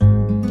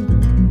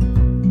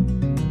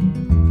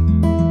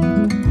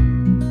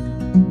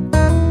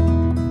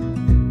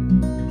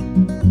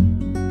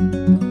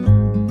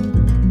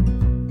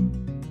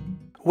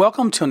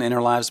Welcome to an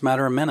Inner Lives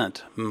Matter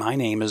Minute. My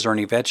name is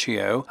Ernie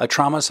Vecchio, a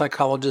trauma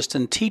psychologist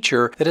and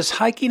teacher that is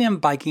hiking and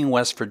biking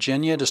West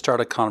Virginia to start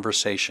a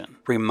conversation,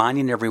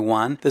 reminding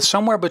everyone that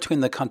somewhere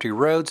between the country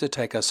roads that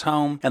take us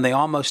home and the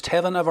almost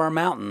heaven of our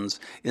mountains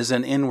is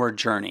an inward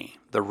journey,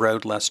 the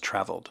road less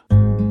traveled.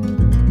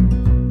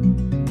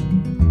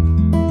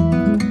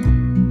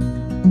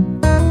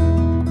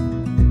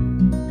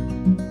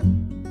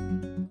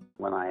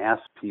 When I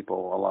ask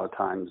people a lot of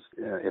times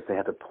if they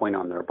had to point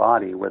on their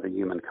body where the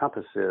human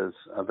compass is,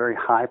 a very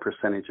high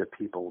percentage of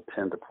people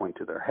tend to point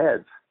to their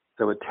heads.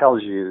 So it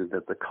tells you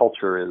that the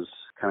culture is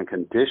kind of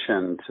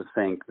conditioned to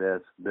think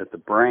that the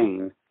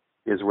brain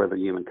is where the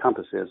human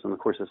compass is, and of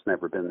course it's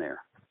never been there.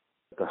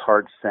 The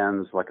heart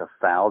sends like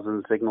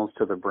 1,000 signals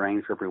to the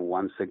brain for every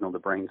one signal the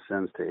brain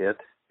sends to it.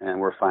 And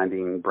we're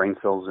finding brain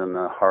cells in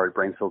the heart,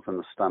 brain cells in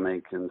the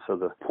stomach. And so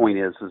the point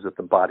is that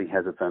the body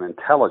has its own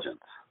intelligence.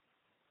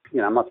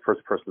 I'm not the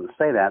first person to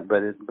say that,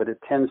 but it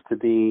tends to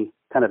be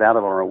kind of out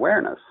of our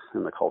awareness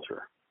in the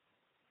culture.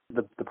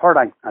 The part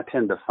I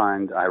tend to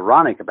find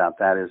ironic about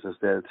that is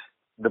that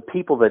the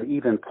people that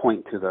even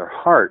point to their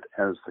heart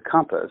as the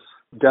compass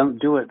don't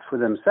do it for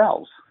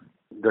themselves.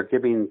 They're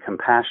giving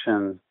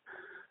compassion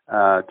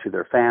to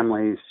their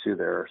families, to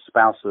their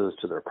spouses,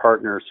 to their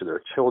partners, to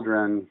their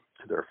children,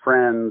 to their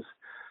friends,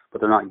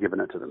 but they're not giving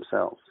it to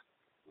themselves.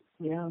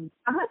 Yeah,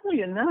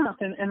 oddly enough,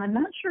 and I'm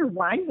not sure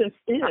why this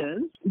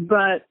is,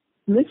 but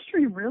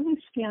mystery really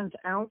stands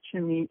out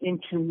to me in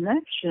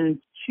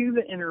connection to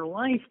the inner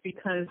life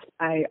because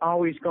I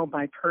always go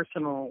by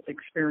personal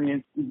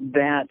experience.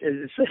 That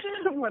is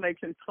what I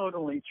can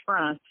totally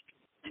trust.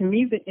 To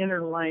me, the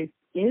inner life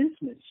is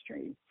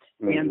mystery.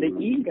 And the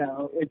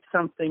ego, it's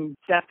something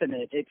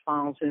definite. It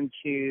falls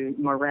into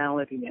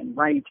morality and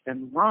right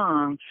and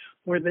wrong,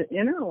 where the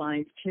inner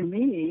life, to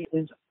me,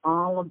 is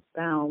all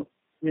about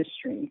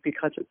mystery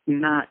because it's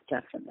not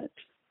definite.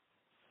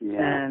 Yeah.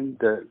 And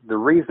the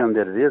reason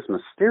that it is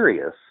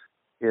mysterious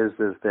is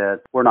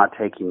that we're not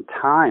taking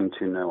time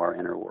to know our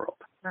inner world.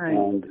 Right.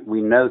 And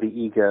we know the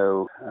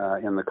ego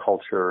in the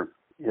culture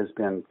has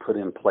been put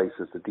in place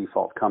as the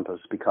default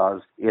compass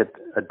because it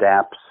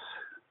adapts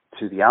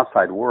to the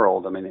outside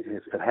world. I mean,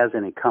 if it has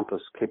any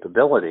compass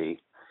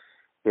capability,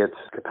 it's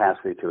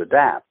capacity to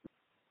adapt.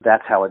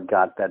 That's how it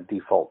got that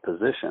default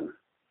position.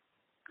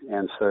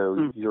 And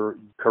so you're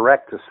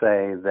correct to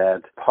say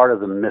that part of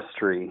the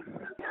mystery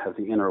of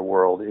the inner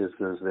world is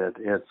that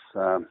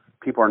it's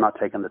people are not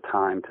taking the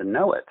time to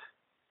know it.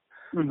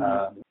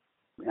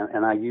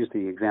 And I use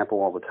the example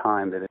all the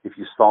time that if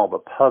you solve a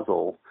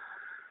puzzle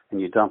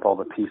and you dump all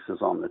the pieces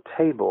on the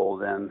table,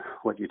 then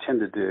what you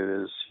tend to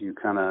do is you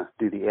kind of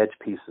do the edge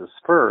pieces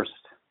first.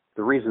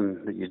 The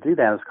reason that you do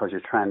that is because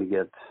you're trying to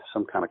get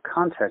some kind of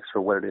context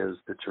for what it is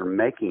that you're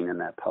making in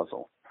that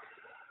puzzle.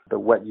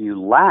 But what you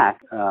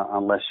lack,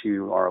 unless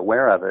you are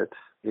aware of it,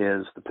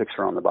 is the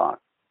picture on the box.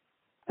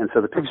 And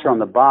so the picture on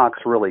the box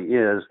really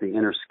is the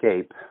inner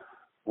scape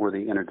or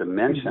the inner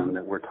dimension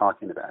that we're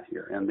talking about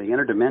here. And the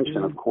inner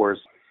dimension, of course,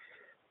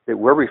 that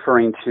we're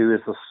referring to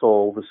is the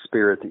soul, the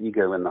spirit, the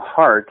ego, and the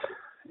heart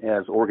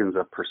as organs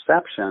of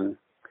perception.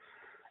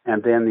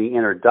 And then the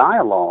inner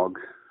dialogue,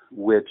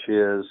 which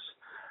is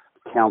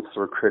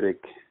counselor,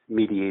 critic,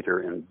 mediator,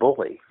 and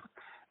bully.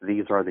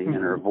 These are the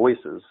inner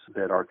voices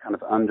that are kind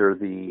of under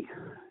the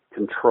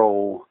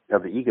control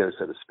of the ego,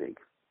 so to speak.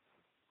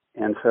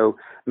 And so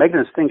making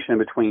a distinction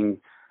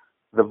between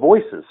the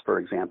voices, for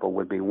example,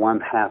 would be one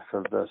half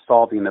of the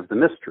solving of the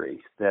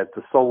mystery, that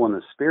the soul and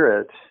the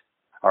spirit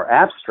are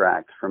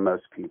abstract for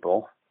most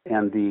people,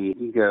 and the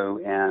ego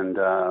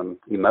and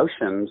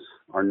emotions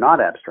are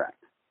not abstract.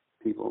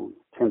 People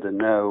tend to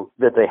know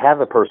that they have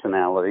a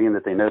personality and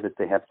that they know that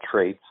they have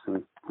traits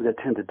and that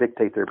tend to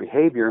dictate their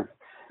behavior,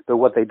 but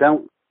what they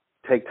don't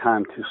take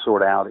time to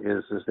sort out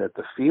is that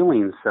the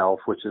feeling self,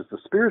 which is the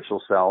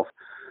spiritual self,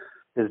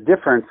 is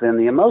different than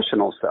the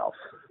emotional self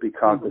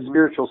because the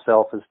spiritual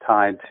self is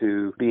tied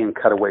to being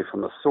cut away from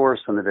the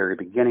source in the very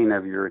beginning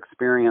of your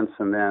experience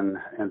and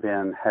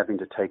then having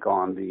to take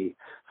on the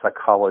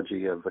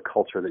psychology of the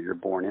culture that you're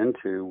born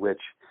into,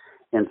 which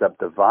ends up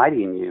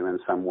dividing you in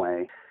some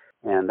way.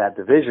 And that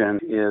division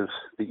is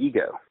the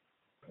ego.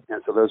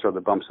 And so those are the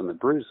bumps and the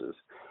bruises.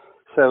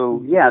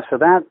 So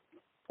that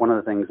one of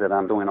the things that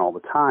I'm doing all the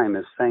time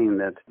is saying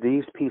that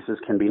these pieces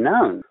can be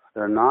known.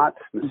 They're not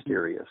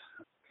mysterious.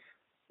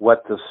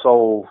 What the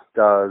soul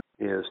does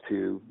is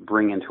to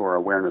bring into our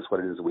awareness what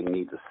it is we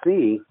need to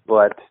see,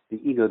 but the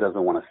ego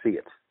doesn't want to see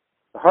it.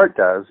 The heart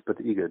does, but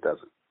the ego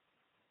doesn't.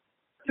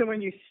 So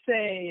when you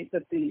say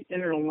that the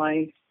inner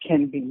life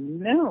can be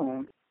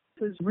known,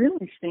 this is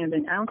really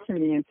standing out to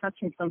me and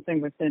touching something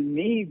within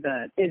me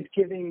that is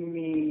giving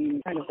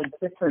me kind of a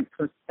different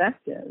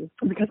perspective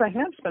because I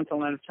have spent a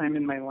lot of time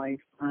in my life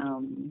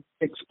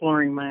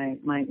exploring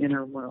my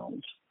inner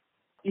world.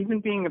 Even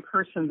being a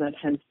person that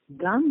has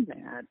done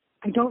that,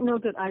 I don't know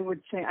that I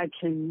would say I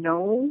can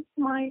know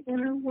my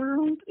inner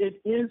world.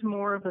 It is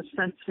more of a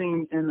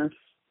sensing and a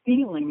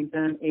feeling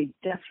than a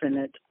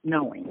definite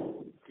knowing.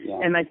 Yeah.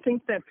 And I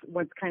think that's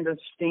what's kind of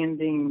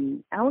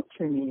standing out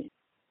to me.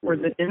 where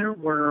the inner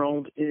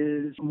world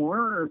is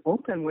more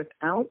open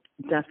without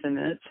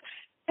definites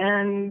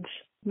and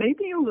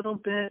maybe a little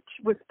bit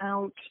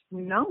without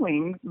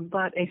knowing,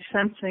 but a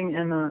sensing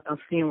and a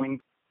feeling.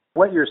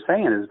 What you're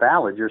saying is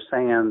valid. You're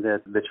saying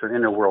that your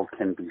inner world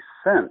can be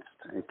sensed.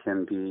 It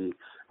can be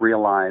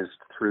realized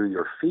through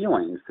your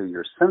feelings, through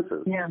your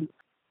senses. Yeah.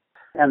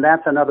 And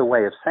that's another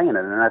way of saying it,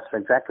 and that's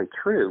exactly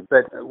true.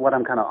 But what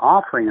I'm kind of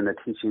offering in the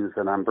teachings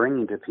that I'm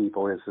bringing to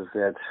people is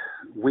that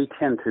we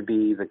tend to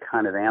be the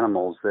kind of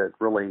animals that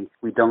really,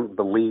 we don't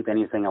believe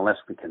anything unless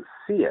we can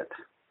see it.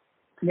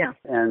 Yeah.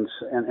 And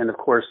of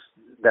course,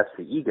 that's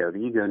the ego. The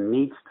ego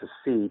needs to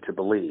see to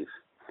believe.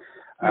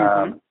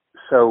 Mm-hmm.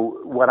 So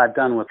what I've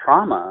done with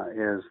trauma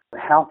is,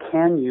 how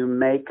can you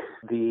make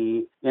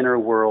the inner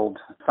world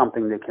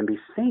something that can be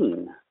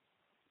seen?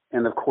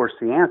 And of course,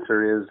 the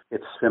answer is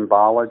it's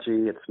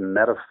symbology, it's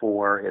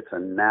metaphor, it's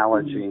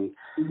analogy,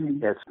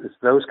 Mm-hmm. it's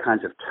those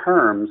kinds of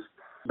terms,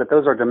 but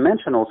those are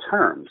dimensional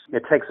terms.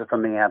 It takes it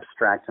from the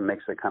abstract and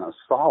makes it kind of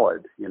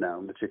solid,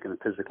 that you can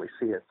physically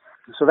see it.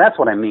 So that's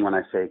what I mean when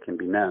I say it can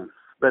be known.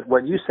 But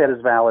what you said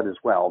is valid as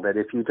well, that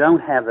if you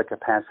don't have the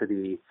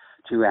capacity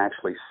to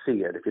actually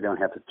see it, if you don't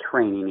have the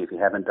training, if you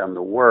haven't done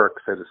the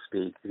work, so to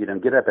speak, if you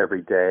don't get up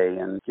every day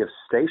and give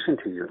station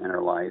to your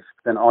inner life,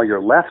 then all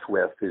you're left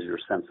with is your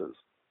senses.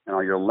 And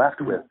all you're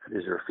left with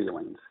is your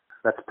feelings.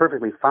 That's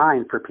perfectly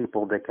fine for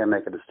people that can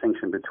make a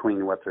distinction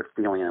between what they're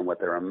feeling and what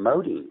they're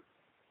emoting.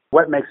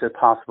 What makes it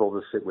possible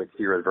to sit with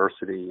your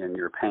adversity and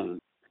your pain?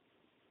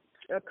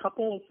 A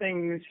couple of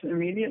things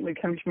immediately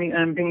come to me.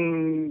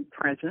 Being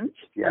present,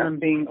 Yeah.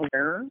 Being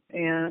aware,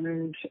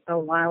 and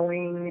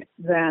allowing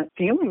that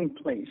feeling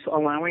place,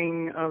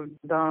 allowing of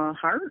the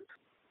heart.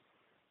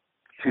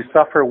 To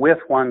suffer with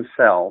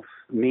oneself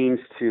means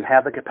to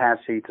have the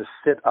capacity to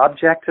sit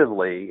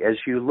objectively as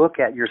you look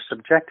at your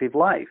subjective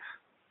life.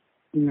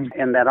 Mm.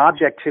 And that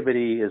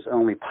objectivity is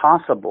only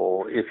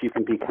possible if you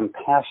can be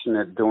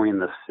compassionate during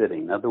the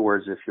sitting. In other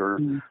words, if you're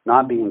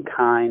not being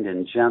kind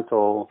and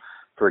gentle,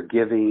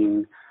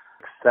 forgiving,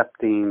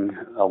 accepting,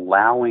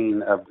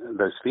 allowing of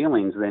those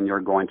feelings, then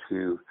you're going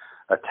to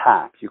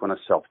attack. You're going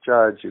to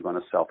self-judge. You're going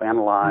to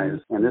self-analyze.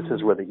 And this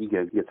is where the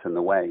ego gets in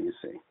the way, you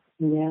see.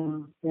 Yeah.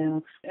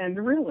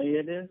 And really,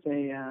 it is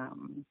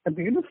a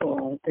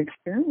beautiful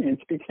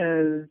experience,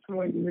 because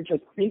when you were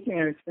just speaking,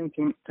 I was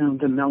thinking of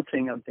the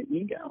melting of the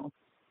ego.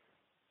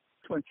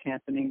 That's what's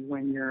happening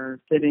when you're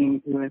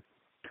sitting with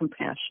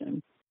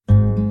compassion.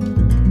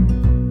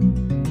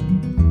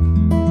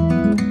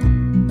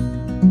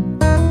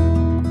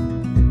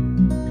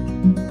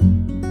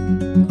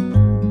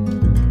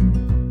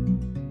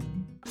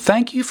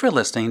 Thank you for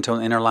listening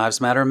to Inner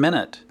Lives Matter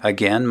Minute.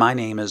 Again, my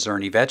name is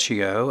Ernie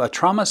Vecchio, a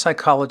trauma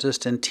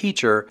psychologist and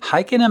teacher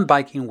hiking and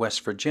biking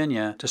West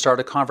Virginia to start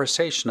a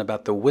conversation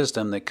about the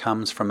wisdom that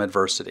comes from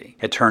adversity.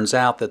 It turns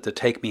out that the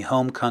Take Me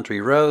Home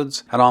country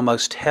roads, an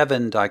almost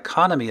heaven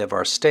dichotomy of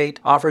our state,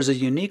 offers a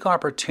unique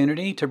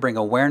opportunity to bring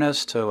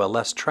awareness to a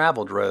less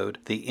traveled road,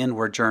 the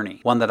inward journey,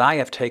 one that I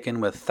have taken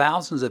with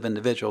thousands of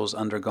individuals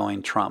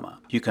undergoing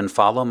trauma. You can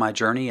follow my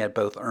journey at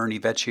both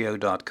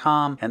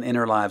ernievecchio.com and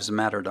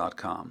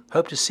innerlivesmatter.com.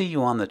 Hope to see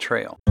you on the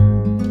trail.